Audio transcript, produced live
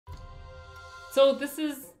So this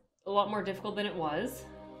is a lot more difficult than it was.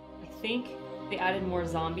 I think they added more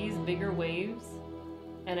zombies, bigger waves,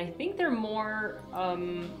 and I think they're more Are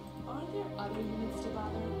there other units to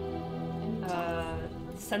bother?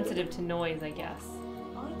 sensitive to noise, I guess.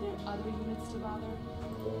 Are there other units to bother?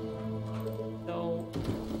 So,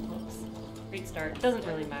 oops, great start. Doesn't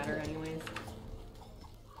really matter anyways.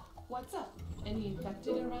 What's up? Any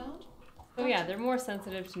infected around? So yeah, they're more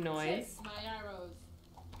sensitive to noise. Take my arrows.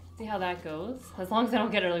 See how that goes. As long as I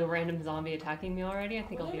don't get a like, random zombie attacking me already, I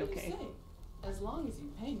think Whatever I'll be okay. You say, as long as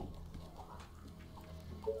you pay me.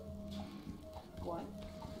 What?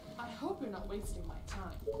 I hope you're not wasting my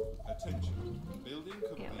time. Attention. Building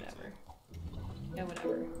completed. Yeah, whatever. Yeah,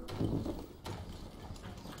 whatever.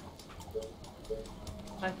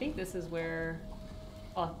 I think this is where...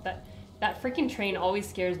 Oh, that freaking train always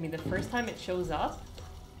scares me. The first time it shows up,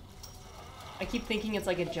 I keep thinking it's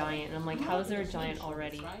like a giant, and I'm like, how is there a giant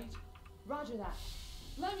already? Right? Roger that.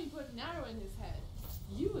 Let me put an arrow in his head.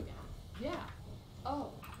 You again? Yeah.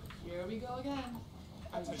 Oh, here we go again.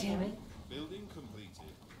 Damn it. Building completed.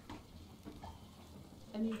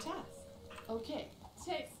 A new task. Okay,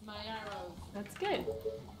 take my arrows. That's good.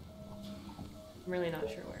 I'm really not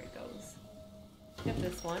sure where it goes. Get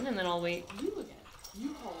this one, and then I'll wait You again.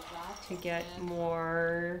 You hold that. to get and...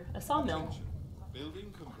 more... a sawmill. Attention.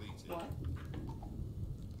 Building completed. What?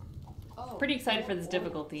 Oh, Pretty excited for this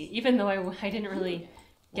difficulty, even though I didn't really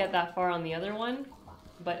get that far on the other one.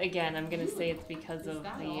 But again, I'm gonna say it's because of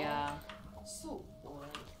the, So boring.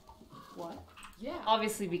 What? Yeah.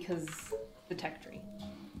 obviously because the tech tree.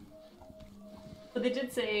 But they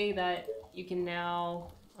did say that you can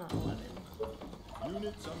now, 11.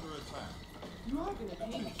 Units under attack. You are gonna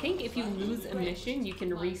pay me. I think if you lose a mission, you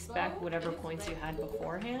can respec whatever points you had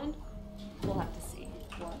beforehand. We'll have to see.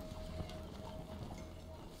 What?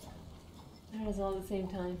 That is all at the same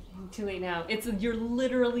time. Too late now. You're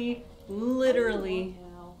literally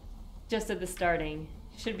Now. just at the starting.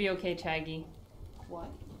 Should be okay, Chaggy.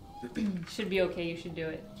 What? Should be okay, you should do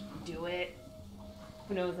it. Do it.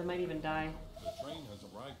 Who knows, I might even die. The train has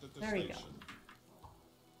arrived at the There we station.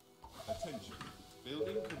 Attention.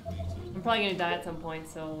 Building completed. I'm probably gonna die at some point,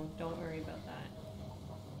 so don't worry about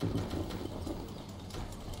that.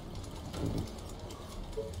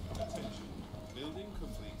 Attention. Building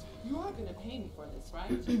completed. You are gonna pay me for this, right?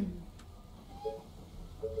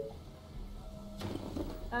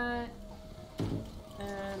 And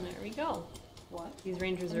there we go. What? These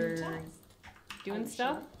rangers A new are task. doing I'm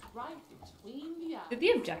stuff. sure right between the eyes. Did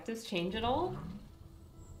the objectives change at all?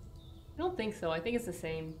 I don't think so. I think it's the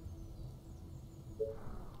same.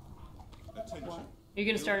 Attention. What? Are you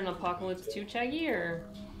gonna start an apocalypse too, Chaggy, or?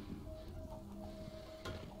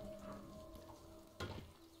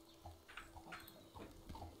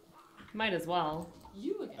 Might as well.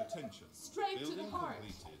 You again. Attention. Straight to Building the heart.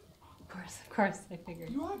 completed. Of course, I figured.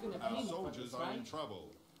 You are gonna pay Our me for soldiers this, are in right? trouble.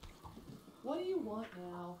 What do you want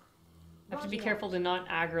now? I have to be Roger careful that. to not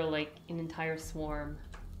aggro like an entire swarm.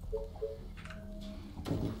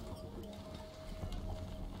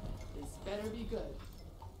 This better be good.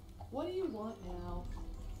 What do you want now?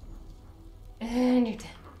 And you're dead.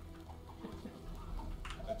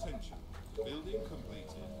 Attention. Building completed.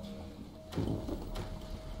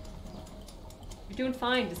 You're doing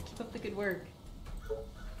fine. Just keep up the good work.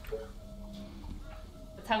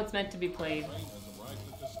 That's how it's meant to be played. Train has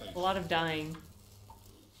arrived at the station. A lot of dying.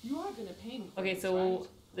 You are gonna pay me for Okay, this, so right?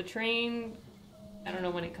 the train, I don't know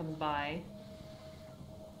when it comes by.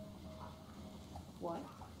 What?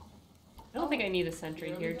 I don't think I need a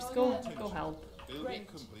sentry here. Just go help. Building Great.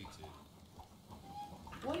 completed.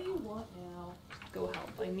 What do you want now? Go help.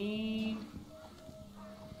 I need...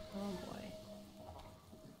 Oh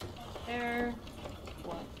boy. There.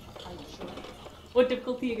 What? Are you sure? What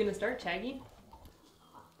difficulty are you gonna start, Chaggy?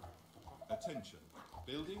 Attention.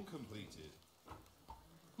 Building completed.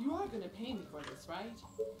 You are gonna pay me for this, right?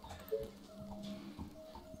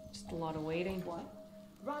 Just a lot of waiting. What?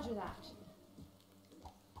 Roger that.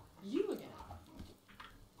 You again.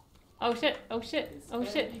 Oh shit! Oh shit! This Oh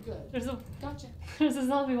better shit! be good. There's a Gotcha. there's a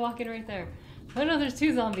zombie walking right there. Oh no, there's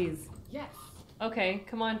two zombies. Yes. Okay,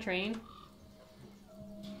 come on, train.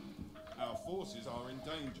 Our forces are in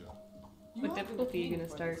danger. You What are difficulty are you pay me gonna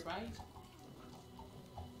for start? this, right?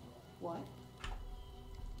 What?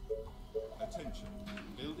 Attention.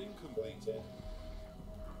 Building completed.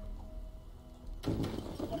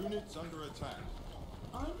 Units under attack.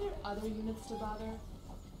 Aren't there other units to bother?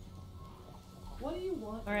 What do you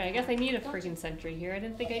want? Alright, I guess I need a Gotcha. freaking sentry here. I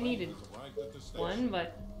didn't think I needed Has arrived at the station. one,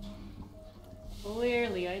 but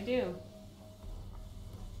clearly I do.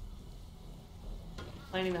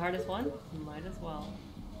 Finding the hardest one? Might as well.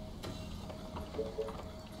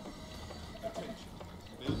 Attention.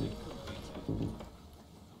 Building completed.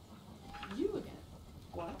 You again.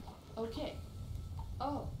 What? Okay.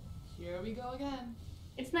 Oh, here we go again.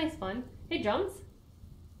 It's nice fun. Hey, drums.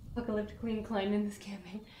 Apocalyptically inclined in this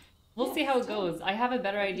campaign. We'll Yes, see how it tell me. goes. I have a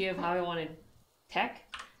better idea of how I want to tech,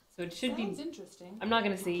 so it should Sounds be. interesting. I'm not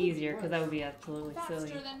gonna say It could be easier because that worse. would be absolutely Faster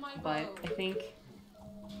silly. than my But bow. I think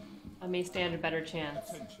I may stand a better chance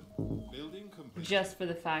Attention. Building completed. just for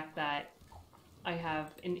the fact that I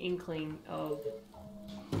have an inkling of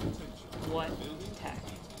Attention. what Building tech.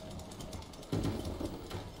 completed.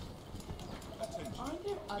 Attention. Aren't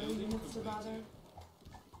there other Building units to bother? completed.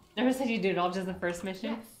 Never said you did it all just the first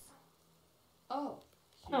mission. Yes. Oh,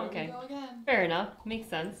 here Okay. we go again. Fair enough. Makes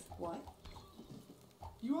sense. What?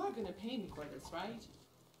 You are gonna pay me for this, right?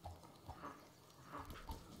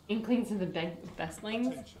 Inklings of the bestlings.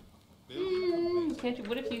 Attention. Building completed. Can't you?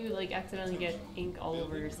 What if you like accidentally get ink all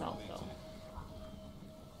over yourself though?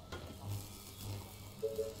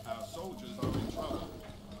 Our soldiers are in trouble.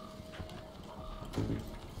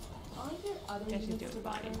 Aren't there other I should do units to it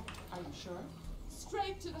bother? fine. Are you sure?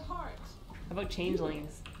 Straight to the heart. How about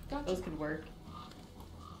changelings? Gotcha. Those could work.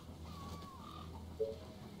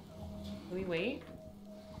 Can we wait?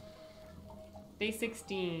 Day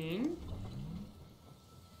 16.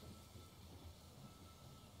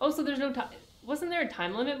 Oh, so there's no time. Wasn't there a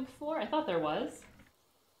time limit before? I thought there was.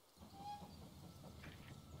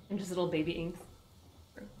 I'm just little baby inks.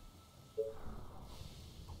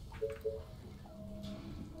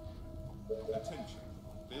 Attention.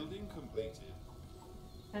 Building completed.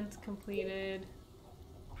 Fence completed.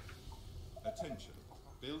 Attention.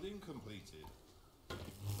 Building completed. Go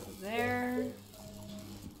there.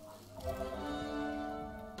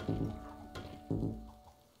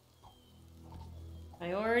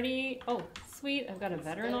 Priority. Oh, sweet. I've got a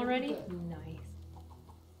veteran better be already. good. Nice.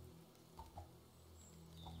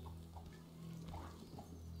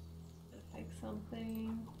 Fix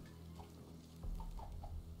something.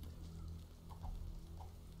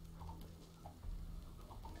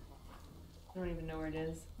 I don't even know where it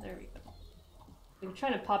is. There we go. I'm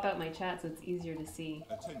trying to pop out my chat so it's easier to see.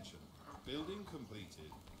 Attention. Building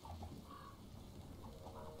completed.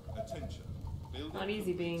 Attention. Building Not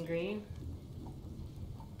easy being completed. green.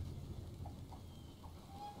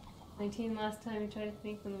 19 last time you tried to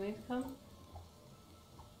think when the waves come?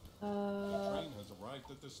 The train has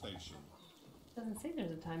arrived at the station. Doesn't say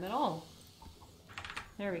there's a time at all.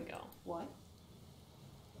 There we go. What?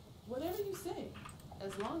 Whatever you say,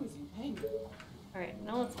 as long as you pay me. Alright,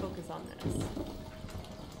 now let's focus on this.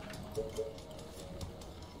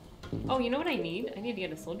 Oh, you know what I need? I need to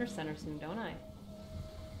get a soldier center soon, don't I?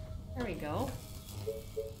 There we go.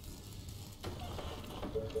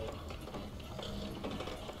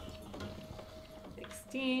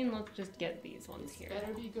 Let's just get these ones here.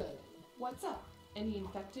 Better be good. What's up? Any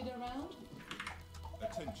infected around?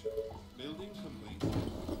 Attention. Building complete.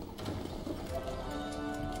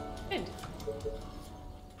 Good.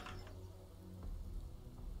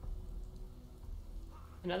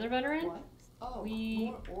 Another veteran? What? Oh,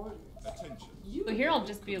 We- more orders. Attention. You So here I'll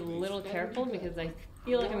just be a little better careful be good. because I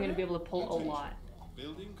feel like I'm going to be able to pull a Attention. lot.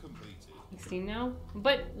 Building completed. 16 now?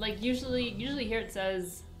 But like usually here it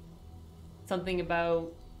says something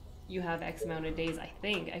about you have X amount of days, I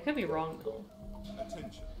think. I could be wrong though.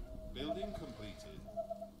 Attention. Building completed.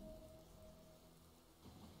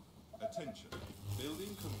 Attention.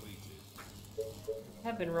 Building completed. I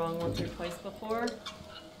have been wrong once or twice before.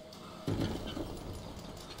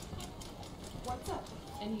 What's up?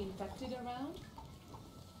 Any infected around?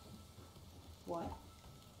 What?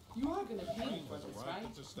 You are gonna pay me Train for has this, arrived right?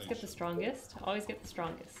 at the Let's get station. the strongest. Always get the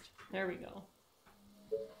strongest. There we go.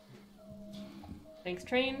 Thanks,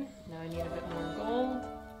 train. Now I need a bit more gold.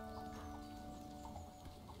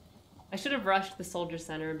 I should have rushed the soldier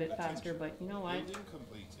center a bit faster, but you know what? Building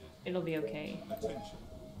completed. It'll be okay. Attention.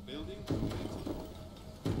 Building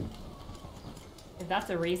completed. If that's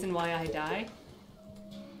a reason why I die,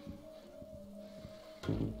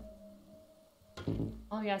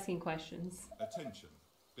 I'll be asking questions. Attention.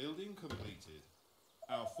 Building completed.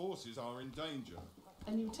 Our forces are in danger.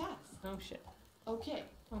 A new task. Oh shit. Okay.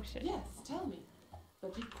 Oh shit. Yes, tell me.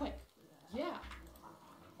 But be quick. Yeah.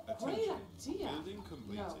 Great Attention. idea. Building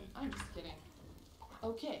completed. No, I'm just kidding.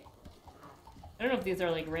 Okay. I don't know if these are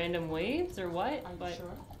like random waves or what, Are you but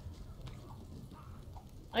sure?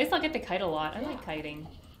 at least I'll get to kite a lot. I Yeah. like kiting.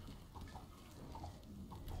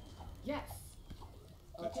 Yes.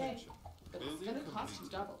 Okay. Attention. But it's Building gonna cost you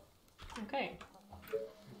completed. double. Okay.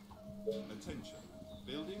 Attention.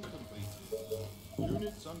 Building completed.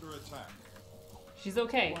 Units under attack. She's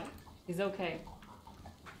okay. What? She's okay.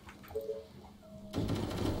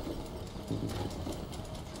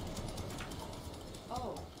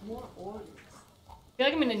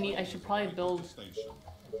 gonna need. I should probably build. Station.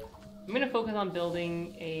 I'm gonna focus on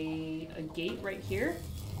building a gate right here,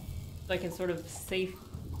 so I can sort of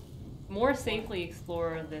more safely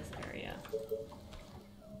explore this area.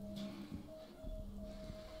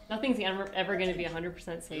 Nothing's ever gonna be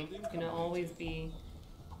 100% safe. It's gonna always be,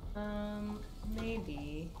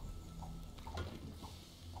 maybe.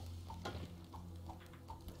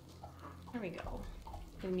 There we go.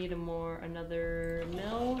 Gonna need another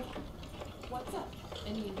mill. What's up?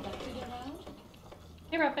 Any infected around?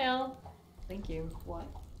 Hey, Raphael. Thank you. What?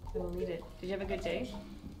 I will need it. Did you have a good day?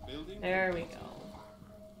 Building. There we go.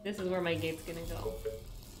 This is where my gate's gonna go.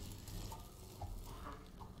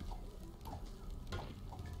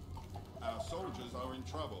 Our soldiers are in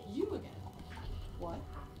trouble. You again? What?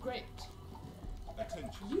 Great.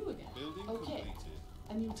 Attention. You again? Building Okay. completed.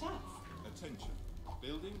 A new task. Attention.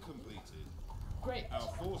 Building completed. Great. Our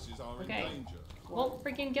forces are Okay. in danger. Well,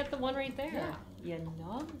 freaking get the one right there. Yeah. You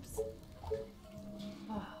knobs.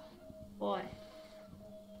 Oh, boy.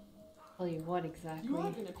 Tell you what exactly. You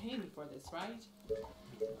are gonna pay me for this, right?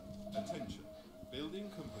 Attention.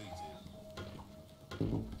 Building completed.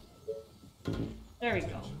 There we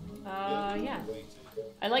go. Building Yeah. completed.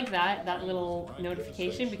 I like that little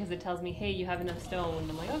notification because it tells me, hey, you have enough stone.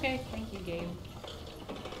 And I'm like, okay, thank you, game.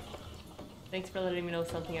 Thanks for letting me know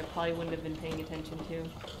something I probably wouldn't have been paying attention to.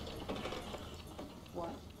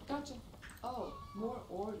 What? Gotcha. Oh, more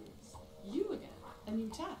orders. You again. A new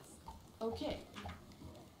task. Okay.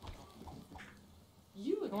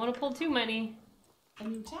 You I again. don't want to pull too many. A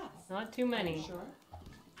new task. Not too Are you many. sure?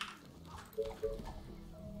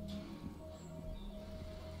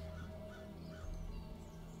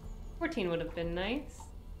 14 would have been nice.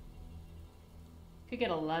 Could get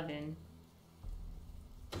 11.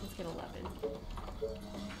 Let's get 11.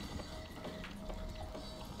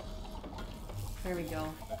 There we go.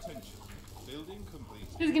 Attention. Building completed.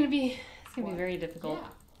 This is gonna be What? very difficult.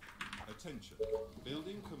 Yeah. Attention.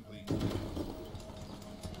 Building completed.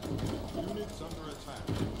 Units under attack.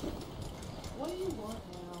 What do you want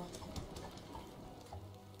now?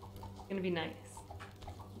 It's gonna be nice.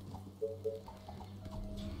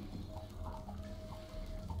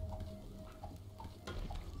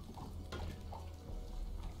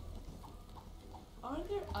 Aren't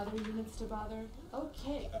there other units to bother?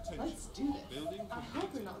 Okay, Attention. let's do this. Building I hope completed.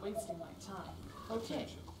 you're not wasting my time. Okay,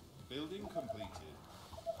 Attention. Building completed.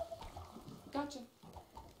 gotcha.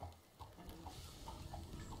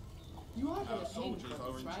 You are Our gonna pay me soldiers for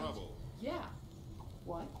are this, in right? trouble. Yeah.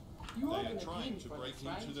 What? You are They gonna are pay trying me to for break this,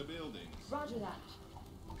 right? into the buildings. Roger that.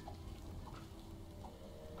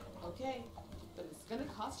 Okay, but it's gonna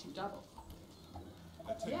cost you double.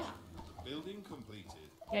 Attention. Yeah. Building completed.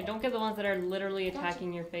 Yeah, don't get the ones that are literally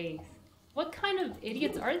attacking your face. What kind of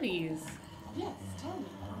idiots are these? Yes, tell me.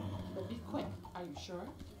 But be quick. Are you sure?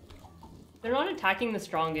 They're not attacking the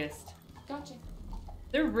strongest. Gotcha.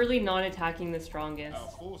 They're really not attacking the strongest.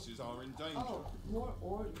 Our forces are in danger. Oh, more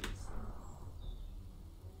orders.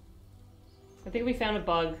 I think we found a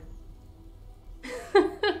bug.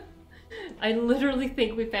 I literally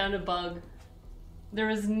think we found a bug. There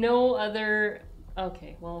is no other...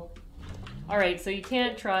 Okay, well... Alright, so you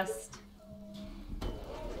can't trust...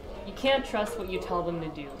 You can't trust what you tell them to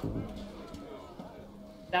do.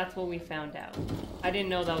 That's what we found out. I didn't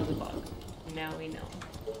know that was a bug. Now we know.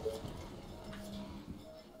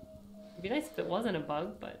 It'd be nice if it wasn't a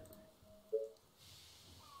bug, but...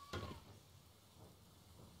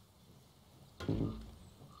 Well,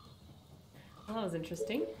 that was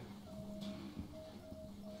interesting.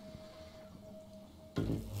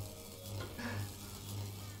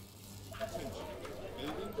 Attention.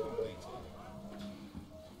 Building completed.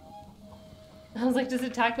 I was like, just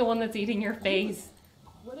attack the one that's eating your face.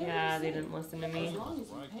 Whatever Yeah, you they say. didn't listen to As me. long as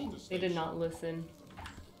you Right pay to me. the They did station. not listen.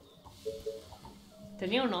 Did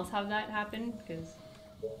anyone else have that happen? Because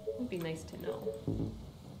it would be nice to know.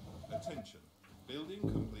 Attention. Building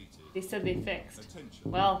completed. They said they fixed.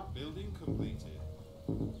 Attention. Well, Building completed.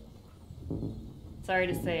 sorry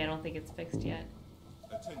to say, I don't think it's fixed yet.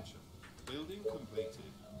 Attention. Building completed.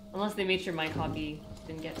 Unless they made sure my copy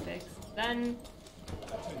didn't get fixed. Then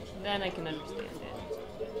Attention. I can Building understand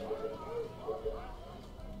it.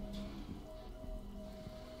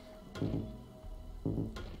 completed.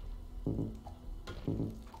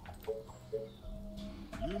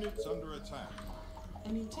 Units under attack. A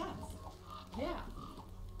new task. Yeah.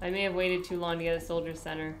 I may have waited too long to get a soldier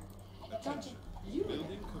center. Gotcha. Attention. You Building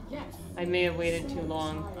again. completed. Yes. I may have waited too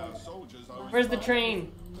long. Our soldiers are in Where's the trouble.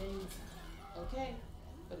 train? Amazing. Okay,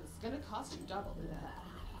 but it's gonna cost you double.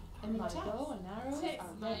 A new task. Bow and arrows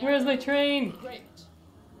are ready. Where's my train? Great.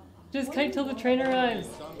 Just kite till the train arrives.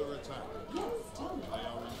 Units under attack. Yes, tell me. They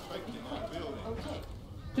are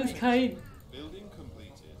this kite. Building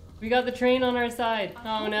completed. We got the train on our side.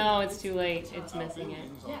 Oh no, it's too late. It's Our missing it.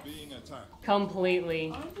 buildings are being attacked.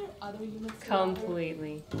 Completely. Aren't there other units to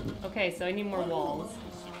Completely. Okay, so I need more walls.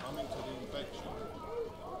 Succumbing to the infection.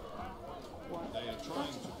 What? They are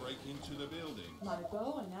trying to break into the building. My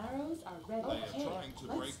bow and arrows are ready. They are trying to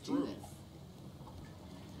let's break do through. this.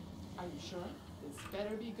 Are you sure? This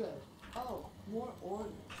better be good. Oh, more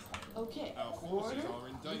orders. Okay. Our forces Order, are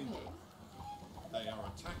in danger. okay. They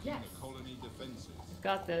are attacking Yes. the colony defenses.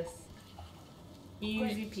 Got this.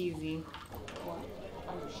 Easy peasy. What?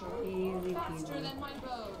 Are you sure? Easy Faster peasy. than my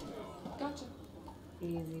bow. Gotcha.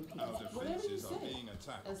 Easy Our peasy. Whatever you defenses are say. being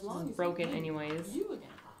attacked. As This long is as broken you anyways. You again.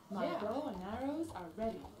 My bow and arrows are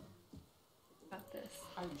ready. Got this.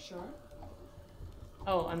 Are you sure?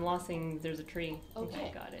 Oh, I'm losing. There's a tree. Okay,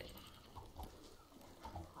 Okay. got it.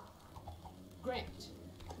 Great.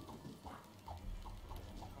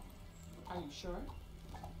 Are you sure?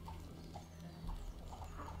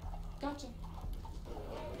 Gotcha.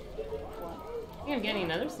 What? I think I'm getting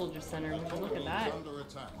another soldier center. The Would you colony look at is that? under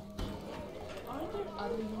attack. Aren't there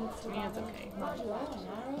other units to Yeah, it's bother? okay. My bow and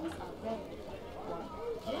arrows are ready. What?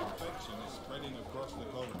 The Yeah. infection is spreading across the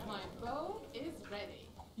colony. My bow is ready.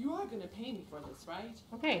 You are gonna pay me for this, right?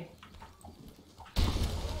 Okay.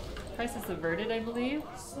 Crisis averted, I believe.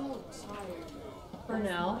 So tired. For Last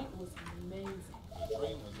now. night was amazing. The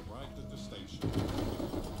train has arrived at the station.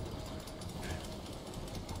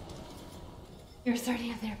 You're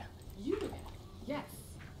starting up there. You again? Yes.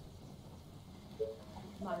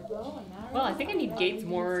 My bow and arrows. Well, I think I are need ready. gates Units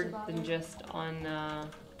more to bother? than just on,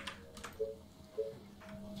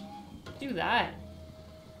 do that.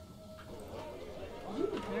 You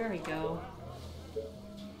again. There we go.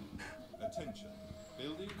 Attention.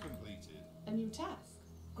 Building completed. A new task.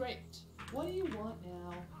 Great. What do you want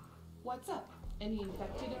now? What's up? Any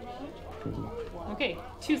infected around? What? Okay,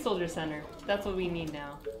 2 soldier center. That's what we need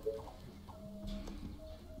now.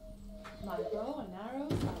 My bow and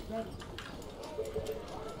arrows are ready.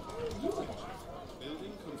 You again.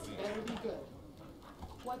 Building completed. Better be good.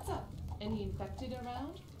 What's up? Any infected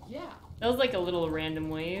around? Yeah. That was like a little random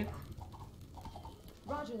wave.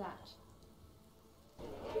 Roger that.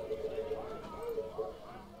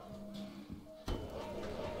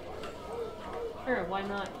 Sure, why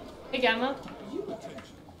not? Hey, Gamma. You again.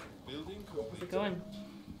 Attention. Building How's it completed. going?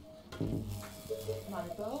 My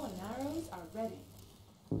bow and arrows are ready.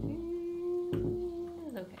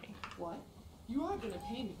 Okay. What? You are gonna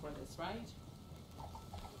pay me for this, right?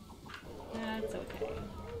 That's okay.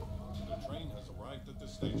 The train has arrived at the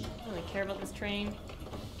station. I don't really care about this train.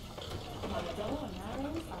 My bow and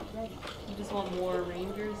arrows are ready. I just want more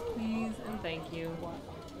rangers, please, and thank you. What?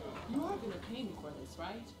 You are gonna pay me for this,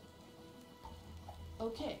 right?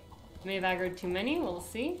 Okay. May have aggroed too many, we'll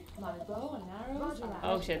see. My bow and arrows are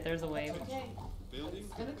Oh shit, there's a wave. Okay. Building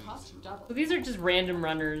It's gonna cost completed. you double. So these are just random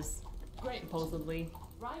runners, Great. supposedly.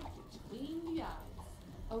 Right between the eyes.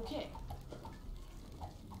 Okay.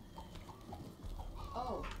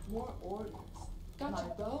 Oh, more orders. Gotcha. My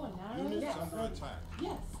bow and arrows. Units Yes. under attack.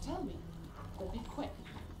 Yes, tell me. But be quick.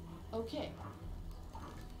 Okay.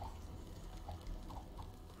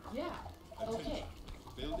 Yeah. Attention. Okay.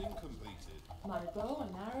 Building completed. My bow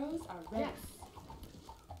and arrows are ready. Yes.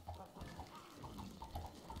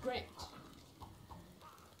 Great.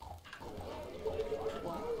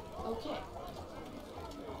 What? Okay.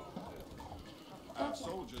 Our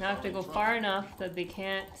soldiers Now I have are to in go trouble. far enough that they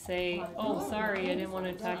can't say, My oh, bow and sorry, I arrows didn't want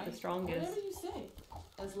to are attack the ready. strongest. Whatever you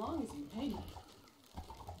say, as long as you pay me.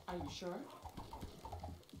 Are you sure?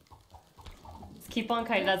 Just keep on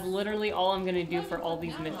kiting. That's literally all I'm gonna do for all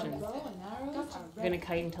these My missions. bow and arrows are I'm ready. gonna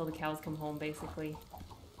kite until the cows come home, basically.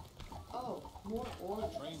 Oh, more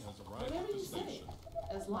orders. The train has arrived Whatever at the you say, station.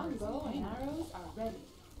 as long as bow and arrows are ready.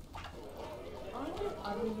 Aren't there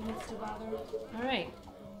other units to bother? Alright.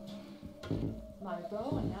 My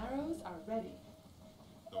bow and arrows are ready.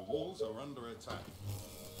 The walls are under attack.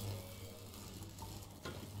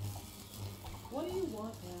 What do you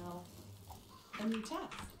want now? A new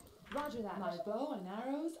task. Roger that. My bow and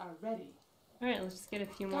arrows are ready. Alright, let's just get a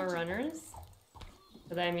few more Gotcha. runners.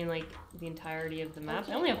 But I mean, like, the entirety of the map.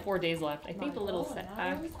 Okay. I only have 4 days left. I think My the little bow and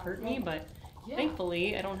setback arrows are hurt me, ready. but Yeah.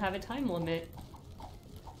 thankfully I don't have a time limit.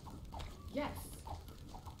 Yes.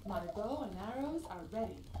 My bow and arrows are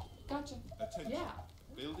ready. Gotcha. Attention. Yeah.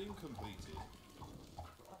 Building completed.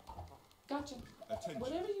 Gotcha. Attention.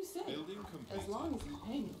 Whatever you say. Building As completed. long as you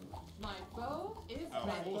pay me. My bow is Our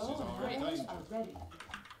ready. forces My are in arrows danger. are ready.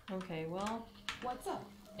 Okay, well, What's up?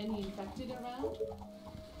 Any infected around?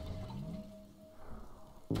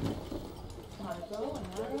 My bow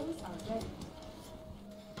and arrows are ready.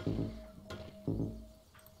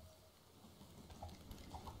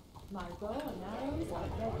 My bow and arrows are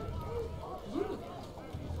ready. You again.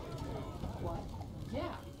 What?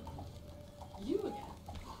 Yeah. You again.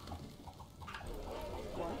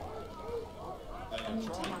 What? They are My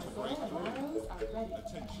trying to bow break and through. arrows are ready.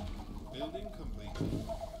 Attention. Building completed.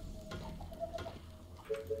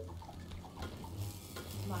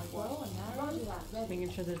 My bow and arrows are ready.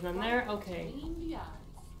 Making sure there's none there. Okay. Clean the eyes.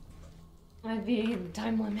 Might be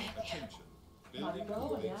time limit. Attention. My Building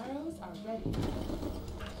bow and completed. arrows are ready.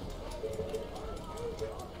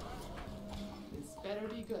 This better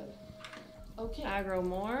be good. Okay. Aggro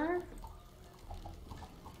more.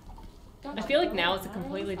 got I my feel like bow now and it's a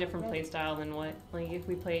completely arrows are different ready. playstyle than what, like, if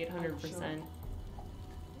we played 100%.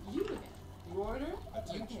 You again. You order, you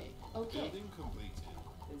Attention. pay. Okay. Building completed.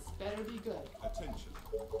 This better be good. Attention.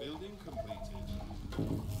 Building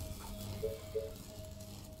completed.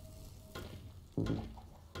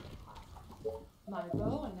 My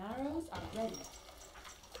bow and arrows are ready.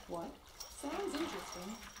 What? Sounds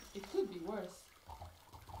interesting. It could be worse.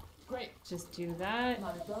 Great. Just do that.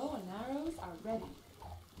 My bow and arrows are ready.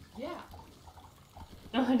 Yeah.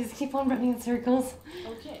 Oh, I just keep on running in circles.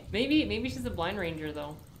 Okay. Maybe she's a blind ranger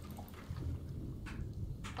though.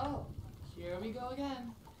 Oh, here we go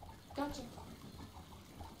again. Gotcha.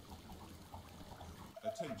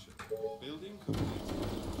 Attention. Building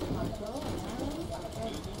completed. My bow and arrows are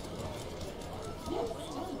ready. Building completed. Yes, Right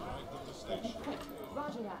tell me. of the Be station. quick.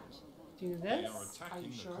 Roger that. Do They this. are Are attacking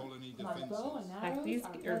you the sure? colony My defenses. bow and Attack arrows these are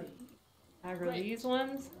or ready. aggro Great. these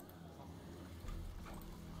ones.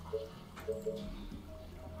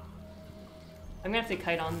 I'm gonna have to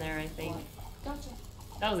kite on there, I think. Gotcha.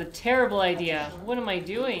 That was a terrible idea. What am I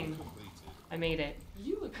doing? Completed. I made it.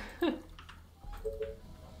 You again.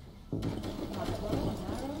 My bow and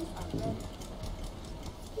arrows are ready.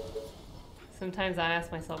 Sometimes I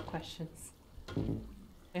ask myself questions.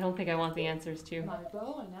 I don't think I want the answers to. My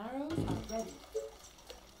bow and arrows are ready.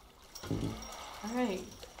 Alright.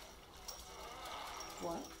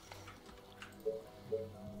 What?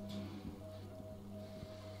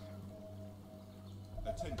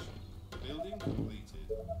 Attention. Building completed.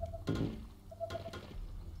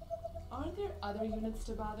 Aren't there other units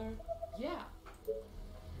to bother? Yeah.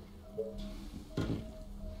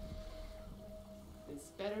 This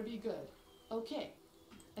better be good. Okay.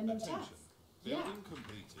 A new Attention. task. Yeah. Building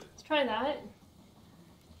completed. Let's try that.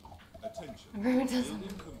 Attention. Everyone doesn't.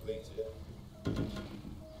 Building completed.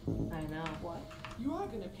 I know. What? You are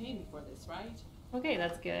gonna pay me for this, right? Okay,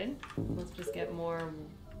 that's good. Let's just get more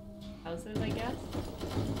houses, I guess.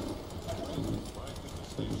 Right of the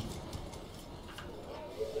station.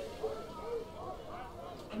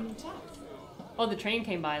 A new task. Oh, the train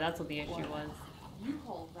came by. That's what the issue What? was. You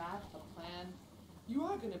call that a plan? You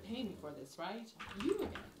are gonna pay me for this, right? You again.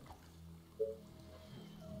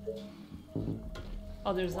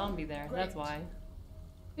 Oh, there's a zombie there. That's Great. why.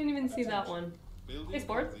 Didn't even see that one. Building Hey,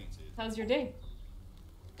 Sports. completed. How's your day?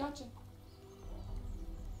 Gotcha.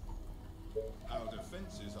 Our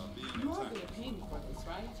defenses are being You are gonna attacked. pay me for this,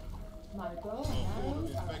 right? My bow Our and horde of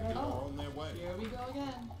arrows are infected ready. are on their way. Here we go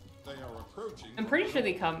again. They are approaching. I'm pretty sure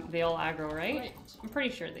they all aggro, right? Great. I'm pretty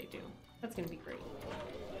sure they do. That's gonna be great.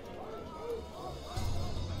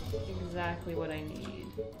 Exactly what I need.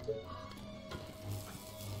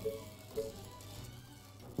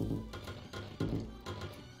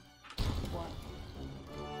 What?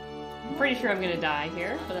 I'm pretty sure I'm gonna die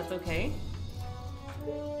here, but that's okay.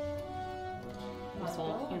 My This bow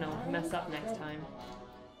won't, and arrows mess up are next ready. time.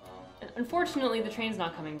 And unfortunately, the train's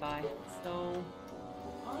not coming by, so...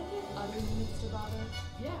 Aren't there other units to bother?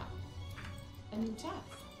 Yeah. A new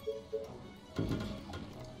task.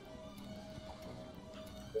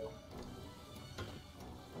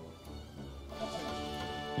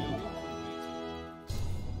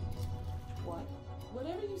 What?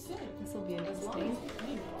 Whatever you say. This will be As long interesting. as you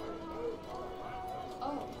pay me.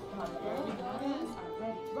 Oh, my bow and arrows are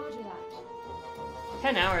ready. Roger that.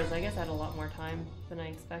 10 hours, I guess I had a lot more time than I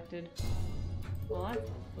expected. Well,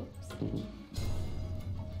 oops.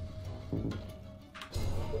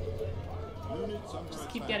 Units under Just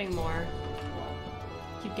keep attack. getting more.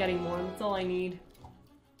 Keep getting more, that's all I need.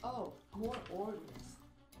 Oh, more orders.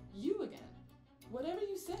 You again. Whatever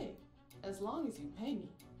you say. As long as you pay me.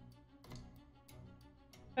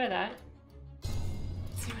 Try that.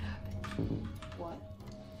 See what happens. What?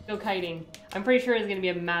 Go kiting. I'm pretty sure it's gonna be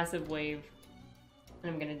a massive wave.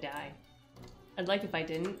 And I'm gonna die. I'd like if I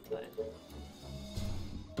didn't, but...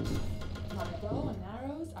 My bow and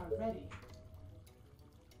arrows are ready.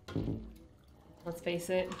 Let's face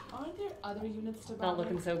it, Aren't there other units to bother? not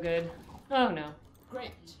looking so good. Oh no.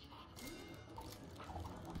 Great.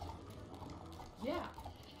 Yeah.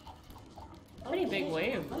 Pretty big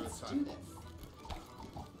wave. Let's do this.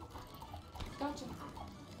 Gotcha.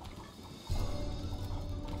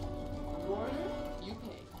 Warrior, you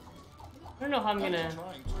pay. I don't know how I'm They are gonna.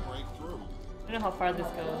 trying to break through. I don't know how far this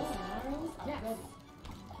Bows goes. and arrows are Yes. ready.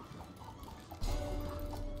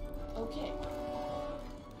 Okay.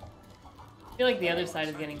 I feel like the other side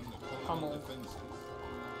is getting Attacking the colony pummeled. defenses.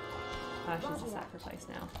 Gosh, it's a sacrifice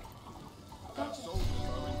now. Our soldiers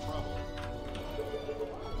are in trouble.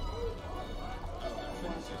 Our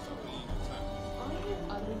defenses are being attacked. Are there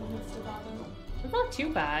other units to bother? It's not too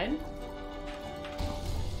bad.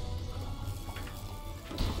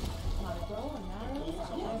 My bow and arrows Walls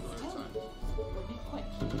are are yes, under tell me. attack. But be quick.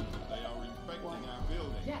 They are infecting our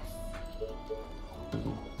building. Yes.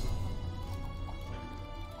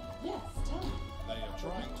 Yes, tell me. They are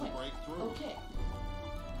trying to Quick. break through. Okay.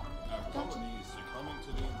 Our colony is succumbing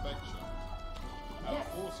to the infection. Our Yes.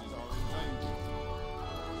 forces are in danger.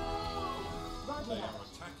 Roger They that. are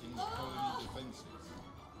attacking the colony defenses.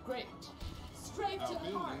 Great. Straight Our to the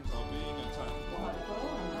heart. buildings are being attacked. My bow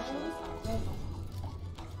and arrows are ready.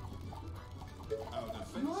 Our You are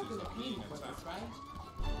defenses gonna are pay being me for this, attacked. right?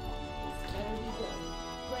 This better be good.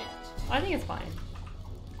 Great. I think it's fine.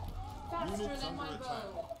 Faster Units than my under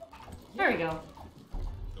bow. There we go.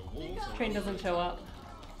 The walls are Train doesn't show up.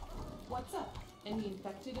 What's up? Any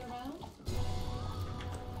infected around?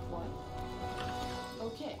 What?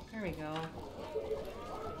 Okay. There we go.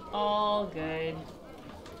 All good.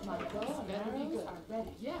 My bow and arrows are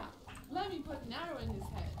ready. Yeah. Let me put an arrow in his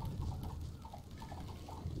head.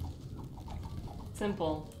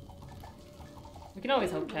 Simple. We can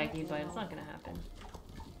always hope taggy, but it's not gonna happen.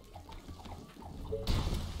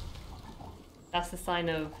 That's the sign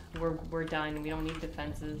of we're done. We don't need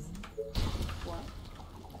defenses. What?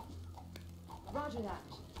 Roger that.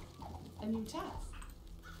 A new task.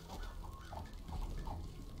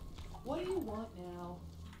 What do you want now?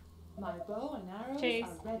 My bow and arrows Chase.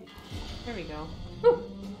 are ready. There we go.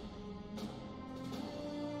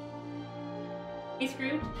 He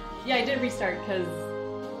screwed? Yeah, I did restart because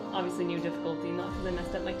obviously new difficulty, not because I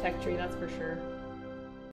messed up my tech tree, that's for sure.